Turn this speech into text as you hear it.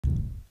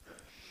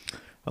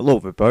Hello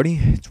everybody,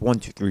 it's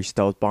 123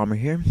 Stealth Bomber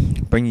here,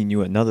 bringing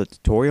you another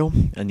tutorial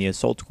in the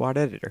Assault Squad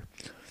editor.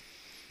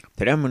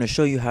 Today I'm going to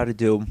show you how to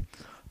do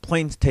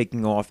planes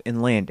taking off and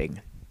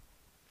landing.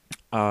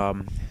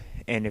 And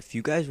if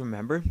you guys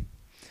remember,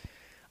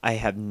 I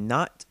have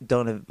not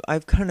done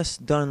I've kind of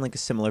done like a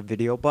similar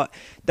video, but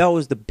that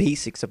was the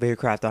basics of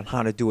aircraft on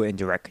how to do it in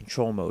direct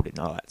control mode and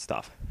all that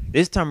stuff.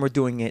 This time we're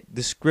doing it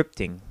the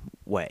scripting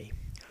way.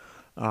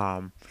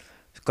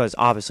 Because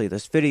obviously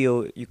this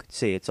video, you could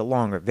say it's a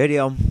longer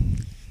video,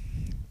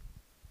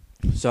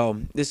 so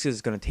this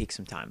is going to take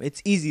some time.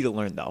 It's easy to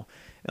learn though.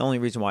 The only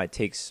reason why it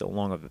takes so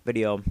long of a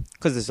video,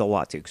 because there's a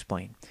lot to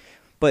explain,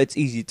 but it's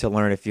easy to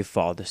learn if you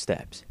follow the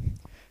steps.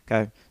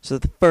 Okay, so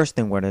the first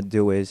thing we're going to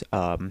do is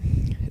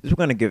we're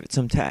going to give it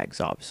some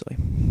tags, obviously.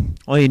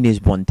 All you need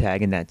is one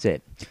tag and that's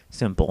it.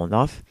 Simple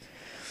enough.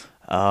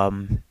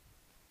 Name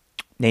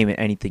it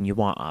anything you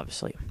want,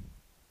 obviously.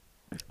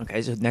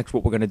 Okay, so next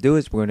what we're going to do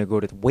is we're going to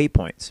go to the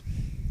waypoints.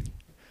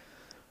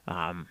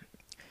 I'm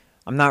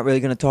not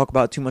really going to talk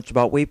about too much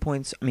about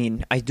waypoints. I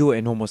mean, I do it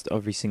in almost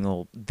every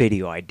single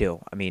video I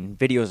do.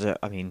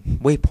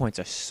 Waypoints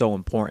are so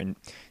important.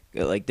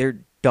 Like, they're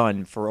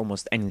done for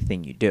almost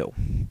anything you do.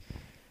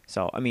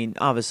 So, I mean,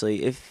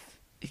 obviously, if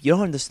you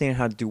don't understand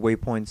how to do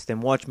waypoints, then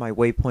watch my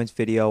waypoints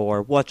video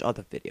or watch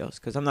other videos,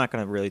 because I'm not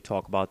going to really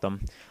talk about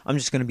them. I'm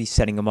just going to be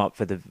setting them up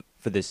for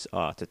this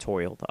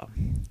tutorial, though.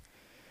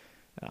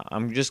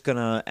 I'm just going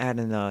to add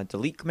in a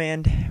delete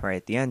command right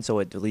at the end so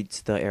it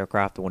deletes the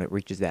aircraft when it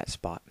reaches that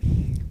spot.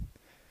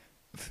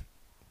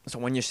 So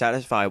when you're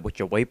satisfied with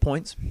your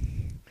waypoints,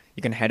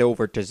 you can head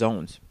over to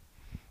zones.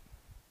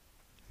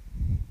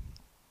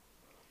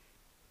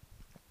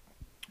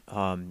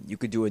 You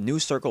could do a new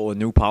circle or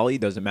new poly,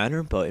 doesn't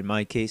matter, but in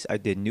my case I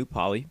did new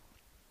poly.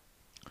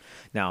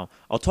 Now,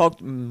 I'll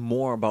talk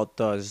more about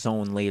the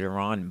zone later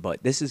on,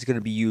 but this is going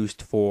to be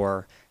used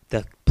for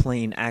the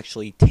plane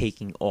actually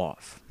taking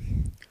off.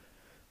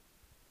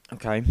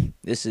 Okay,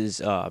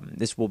 this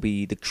will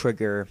be the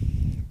trigger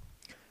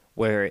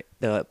where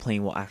the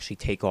plane will actually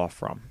take off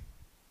from.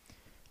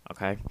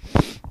 Okay,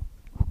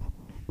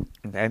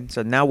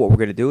 so now what we're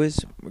going to do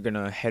is we're going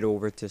to head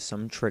over to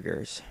some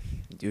triggers,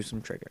 do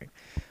some triggering.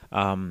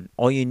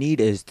 All you need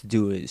is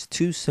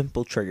two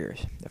simple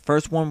triggers. The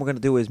first one we're going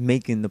to do is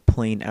making the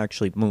plane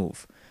actually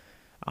move.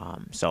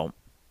 So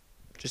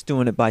just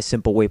doing it by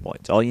simple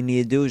waypoints. All you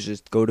need to do is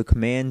just go to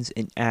commands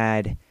and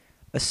add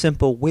a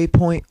simple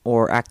waypoint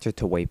or actor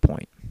to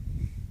waypoint.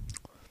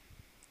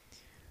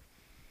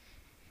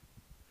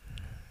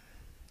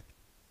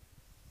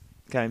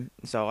 Okay,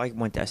 so I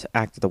went to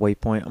actor to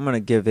waypoint. I'm going to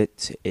give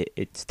it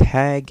its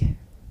tag.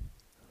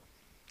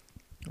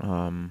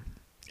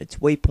 Its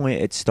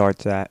waypoint it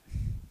starts at,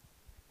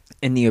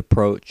 in the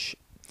approach.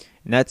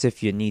 And that's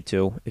if you need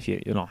to. If you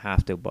don't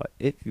have to, but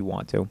if you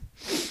want to.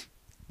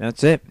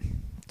 That's it.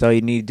 That's all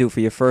you need to do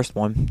for your first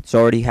one. It's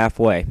already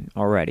halfway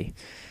already.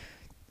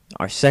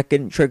 Our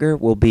second trigger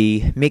will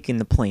be making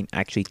the plane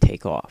actually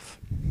take off.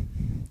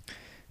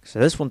 So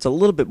this one's a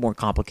little bit more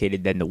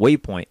complicated than the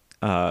waypoint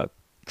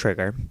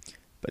trigger,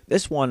 but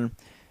this one's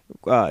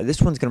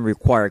going to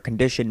require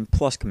condition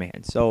plus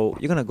command. So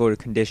you're going to go to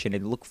condition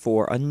and look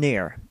for a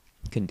near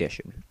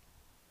condition.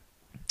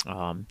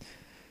 I'll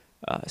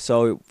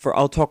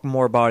talk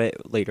more about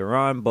it later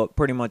on, but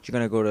pretty much you're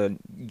going to go to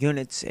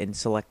units and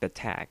select a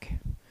tag.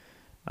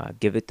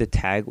 Give it the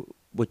tag,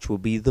 which will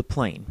be the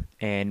plane.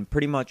 And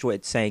pretty much what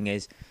it's saying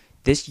is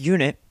this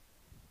unit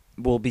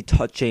will be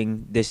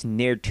touching this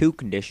near to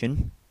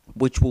condition,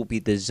 which will be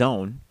the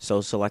zone.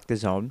 So select the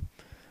zone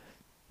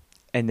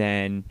and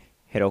then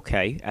hit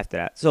OK after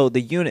that. So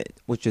the unit,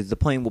 which is the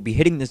plane, will be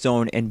hitting the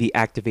zone and be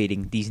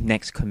activating these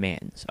next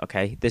commands.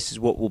 Okay, this is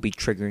what will be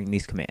triggering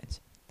these commands.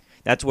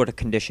 That's what a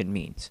condition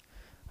means.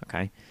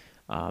 Okay,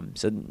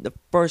 so the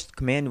first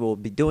command we'll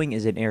be doing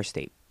is an air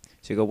state.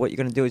 So what you're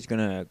going to do is you're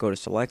going to go to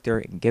selector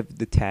and give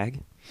the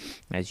tag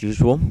as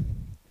usual.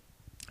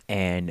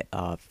 And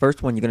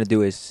first one you're going to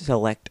do is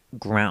select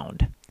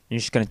ground. You're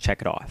just going to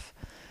check it off.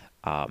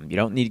 You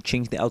don't need to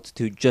change the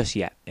altitude just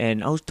yet.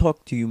 And I'll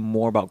talk to you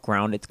more about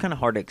ground. It's kind of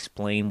hard to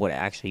explain what it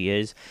actually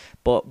is.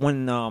 But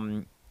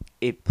when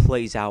it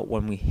plays out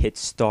when we hit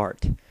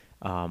start,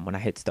 when I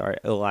hit start,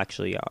 it'll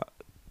actually,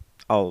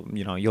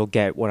 you'll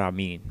get what I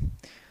mean,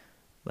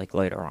 like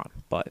later on.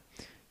 But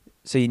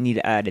so you need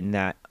to add in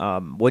that.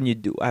 When you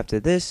do after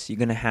this, you're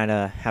gonna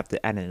have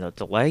to add in a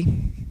delay.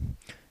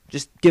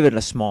 Just give it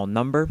a small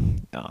number,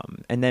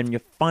 and then your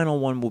final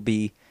one will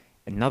be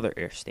another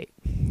air state.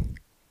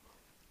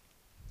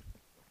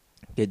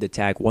 Get the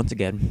tag once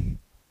again,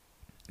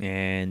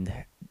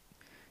 and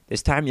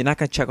this time you're not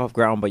gonna check off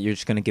ground, but you're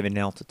just gonna give it an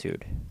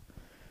altitude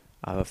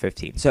of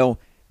 15. So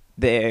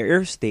the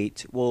air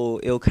state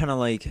it'll kind of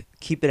like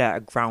keep it at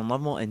a ground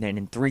level, and then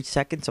in 3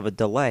 seconds of a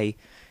delay,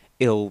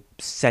 it'll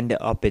send it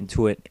up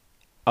into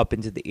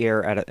the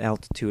air at an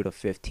altitude of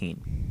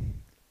 15.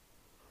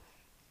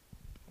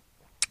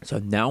 So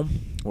now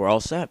we're all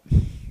set.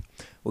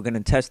 We're going to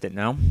test it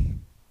now,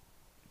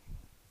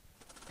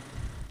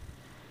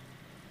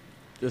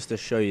 just to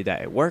show you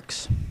that it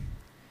works.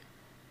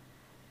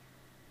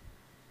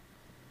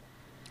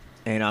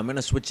 And I'm going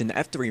to switch into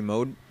F3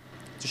 mode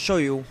to show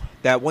you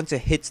that once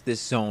it hits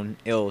this zone,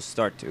 it'll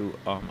start to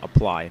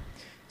apply.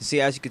 See,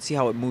 as you can see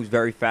how it moves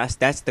very fast,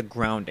 that's the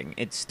grounding.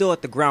 It's still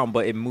at the ground,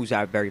 but it moves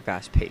at a very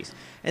fast pace.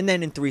 And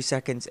then in 3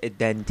 seconds, it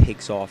then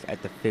takes off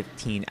at the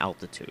 15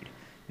 altitude.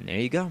 And there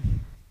you go.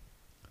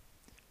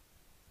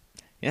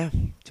 Yeah,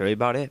 that's really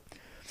about it.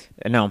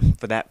 And now,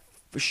 for that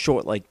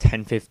short, like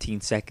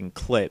 10-15 second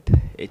clip,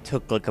 it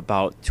took like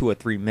about 2 or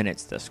 3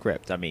 minutes to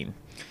script. I mean,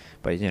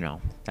 but you know,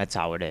 that's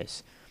how it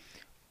is.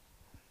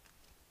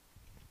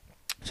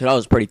 So that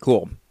was pretty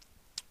cool.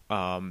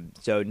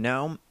 So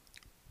now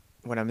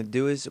what I'm going to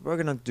do is we're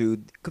going to do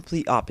the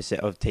complete opposite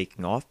of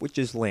taking off, which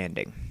is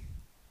landing.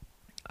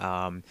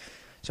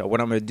 So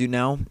what I'm going to do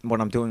now,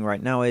 what I'm doing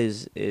right now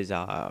is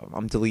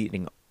I'm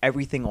deleting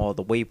everything, all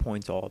the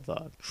waypoints, all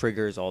the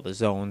triggers, all the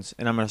zones,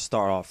 and I'm going to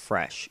start off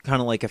fresh,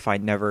 kind of like if I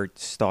never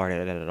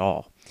started it at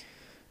all.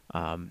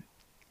 So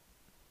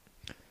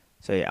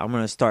yeah, I'm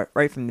going to start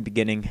right from the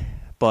beginning,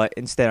 but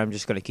instead I'm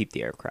just going to keep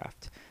the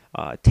aircraft.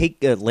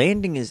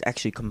 Landing is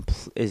actually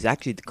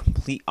the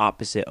complete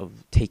opposite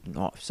of taking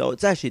off. So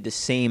it's actually the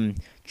same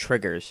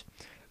triggers,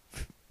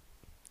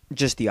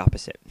 just the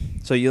opposite.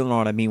 So you'll know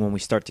what I mean when we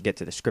start to get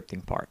to the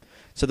scripting part.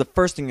 So the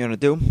first thing you're going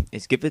to do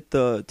is give it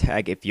the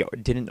tag if you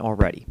didn't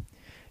already.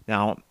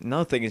 Now,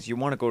 another thing is you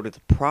want to go to the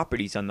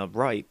properties on the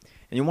right,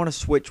 and you want to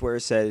switch where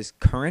it says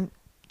current,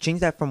 change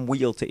that from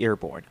wheel to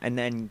airborne. And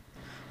then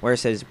where it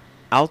says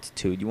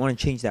altitude, you want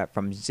to change that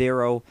from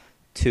 0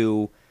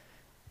 to,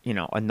 you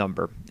know, a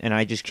number. And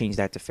I just changed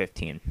that to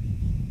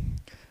 15.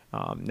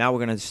 Now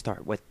we're going to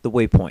start with the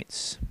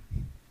waypoints.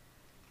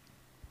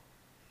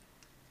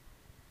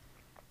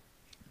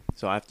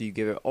 So after you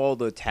give it all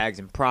the tags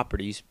and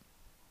properties,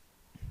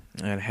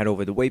 and head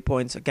over the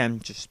waypoints, again,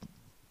 just,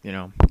 you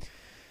know,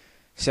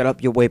 set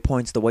up your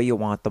waypoints the way you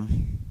want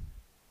them.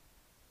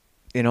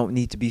 They don't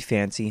need to be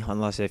fancy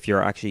unless if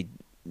you're actually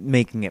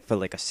making it for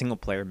like a single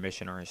player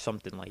mission or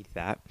something like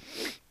that.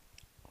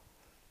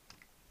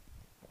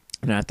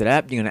 And after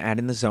that, you're going to add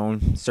in the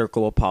zone.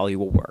 Circle or poly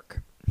will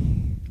work.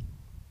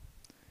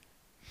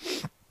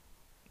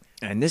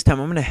 And this time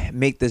I'm going to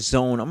make the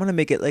zone, I'm going to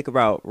make it like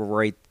about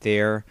right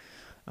there.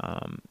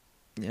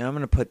 Yeah, I'm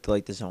going to put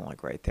like the zone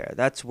like right there.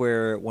 That's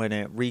where when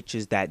it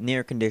reaches that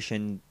near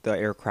condition, the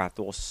aircraft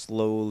will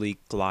slowly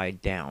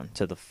glide down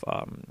to the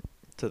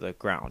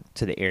ground,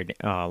 to the air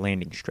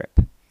landing strip.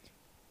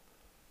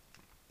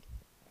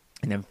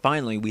 And then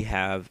finally we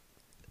have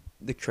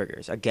the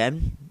triggers.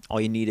 Again, all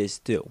you need is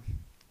do.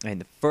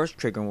 And the first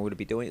trigger we're going to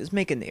be doing is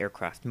making the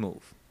aircraft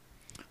move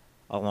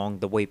along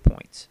the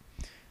waypoints.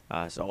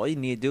 So all you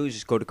need to do is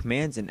just go to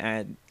commands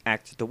and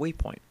act the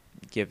waypoint.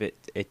 Give it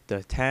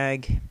the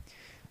tag,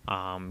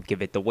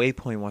 give it the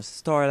waypoint it wants to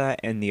start at,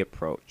 and the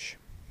approach,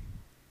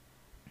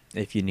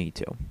 if you need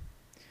to.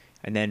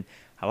 And then,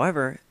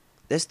 however,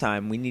 this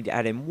time we need to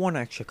add in one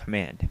extra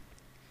command.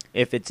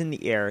 If it's in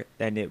the air,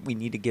 then we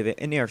need to give it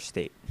an air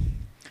state.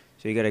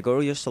 So you got to go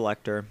to your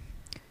selector,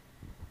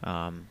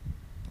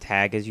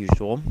 tag as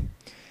usual,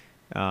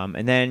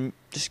 and then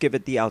just give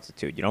it the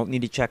altitude. You don't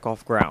need to check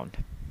off ground.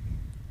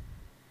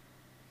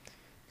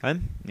 Okay,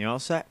 you're all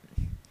set.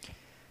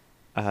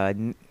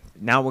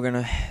 Now we're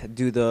going to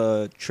do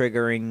the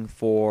triggering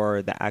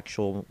for the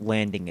actual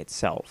landing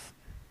itself.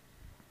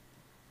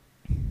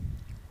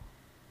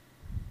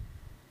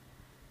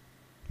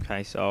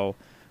 Okay, so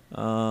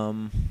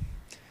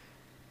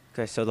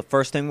the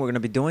first thing we're going to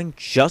be doing,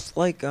 just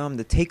like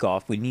the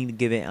takeoff, we need to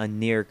give it a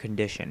near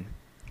condition.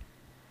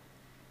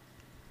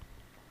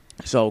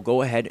 So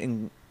go ahead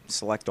and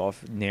select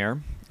off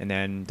near, and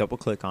then double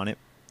click on it,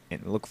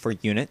 and look for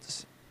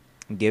units,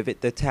 and give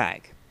it the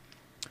tag.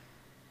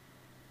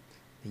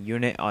 The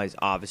unit is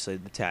obviously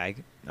the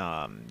tag,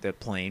 the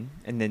plane,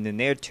 and then the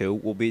near to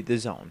will be the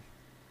zone.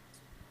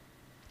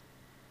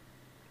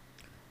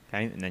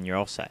 Okay, and then you're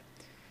all set.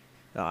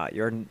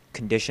 Your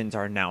conditions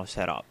are now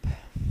set up.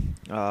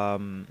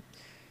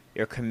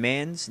 Your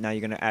commands, now you're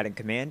going to add a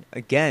command.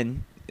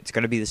 Again, it's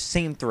going to be the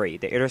same three,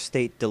 the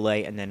airstate,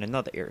 delay, and then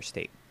another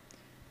airstate.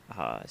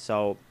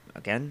 So,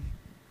 again,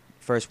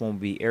 first one will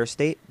be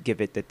airstate,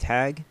 give it the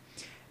tag.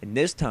 And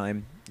this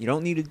time, you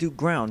don't need to do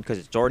ground because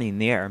it's already in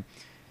the air.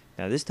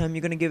 Now this time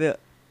you're going to give it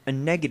a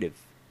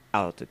negative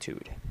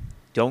altitude.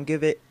 Don't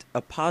give it a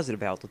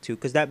positive altitude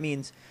because that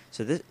means,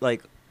 so this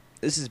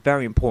is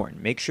very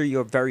important. Make sure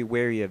you're very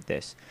wary of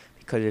this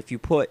because if you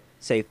put,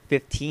 say,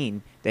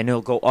 15, then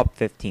it'll go up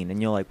 15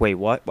 and you're like, wait,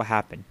 what? What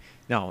happened?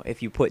 No,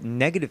 if you put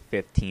negative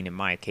 15 in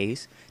my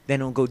case, then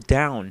it'll go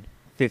down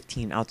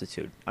 15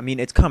 altitude. I mean,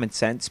 it's common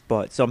sense,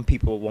 but some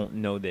people won't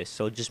know this.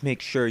 So just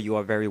make sure you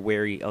are very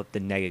wary of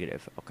the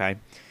negative, okay?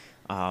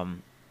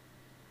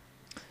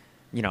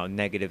 You know,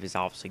 negative is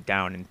obviously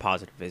down and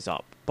positive is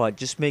up. But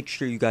just make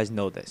sure you guys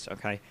know this,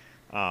 okay?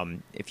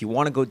 If you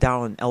want to go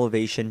down an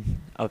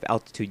elevation of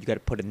altitude, you got to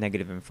put a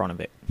negative in front of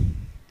it,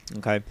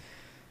 okay?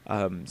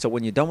 So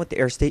when you're done with the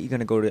airstate, you're going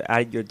to go to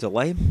add your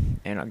delay.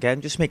 And again,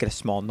 just make it a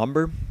small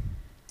number.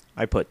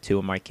 I put 2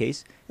 in my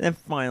case. And then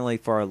finally,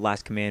 for our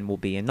last command will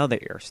be another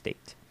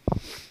airstate.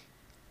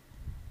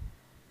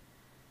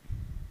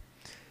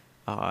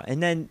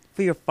 And then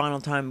for your final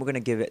time, we're going to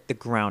give it the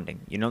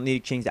grounding. You don't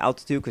need to change the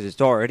altitude because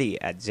it's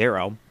already at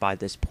 0 by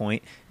this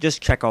point.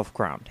 Just check off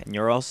ground and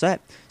you're all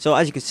set. So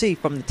as you can see,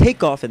 from the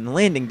takeoff and the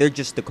landing, they're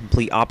just the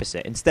complete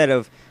opposite. Instead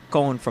of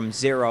going from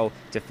 0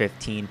 to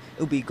 15,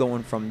 it'll be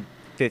going from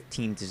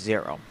 15 to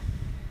 0.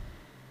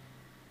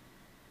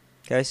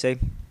 Okay, see?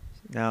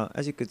 Now,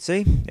 as you can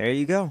see, there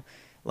you go.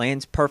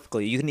 Lands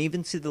perfectly. You can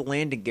even see the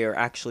landing gear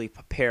actually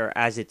prepare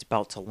as it's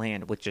about to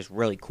land, which is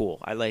really cool.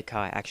 I like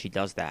how it actually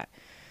does that.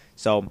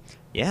 So,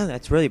 yeah,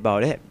 that's really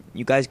about it.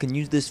 You guys can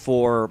use this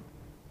for,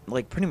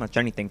 like, pretty much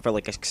anything, for,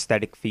 like,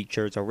 aesthetic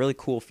features or really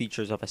cool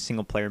features of a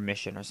single-player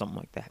mission or something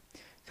like that.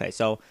 Okay,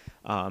 so,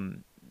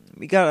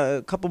 we got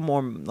a couple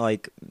more,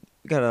 like,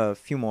 we got a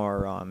few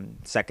more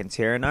seconds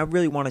here, and I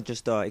really want to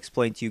just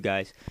explain to you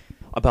guys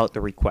about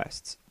the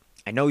requests.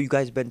 I know you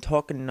guys have been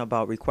talking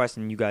about requests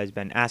and you guys have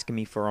been asking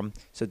me for them,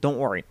 so don't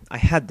worry. I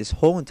had this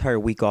whole entire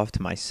week off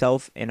to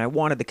myself, and I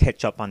wanted to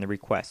catch up on the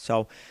requests.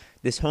 So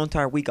this whole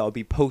entire week, I'll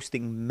be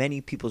posting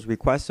many people's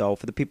requests. So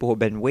for the people who have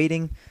been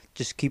waiting,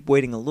 just keep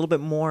waiting a little bit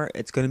more.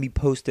 It's going to be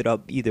posted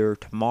up either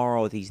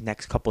tomorrow or these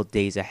next couple of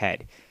days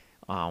ahead.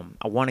 I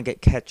want to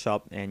catch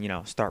up and,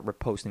 start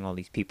reposting all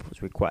these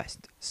people's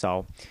requests.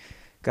 So,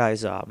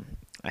 guys, I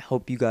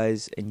hope you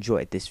guys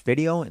enjoyed this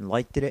video and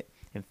liked it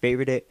and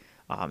favored it.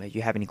 If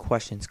you have any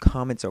questions,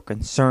 comments, or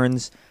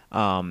concerns,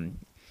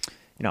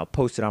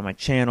 post it on my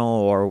channel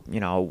or,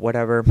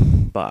 whatever.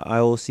 But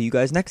I will see you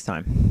guys next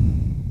time.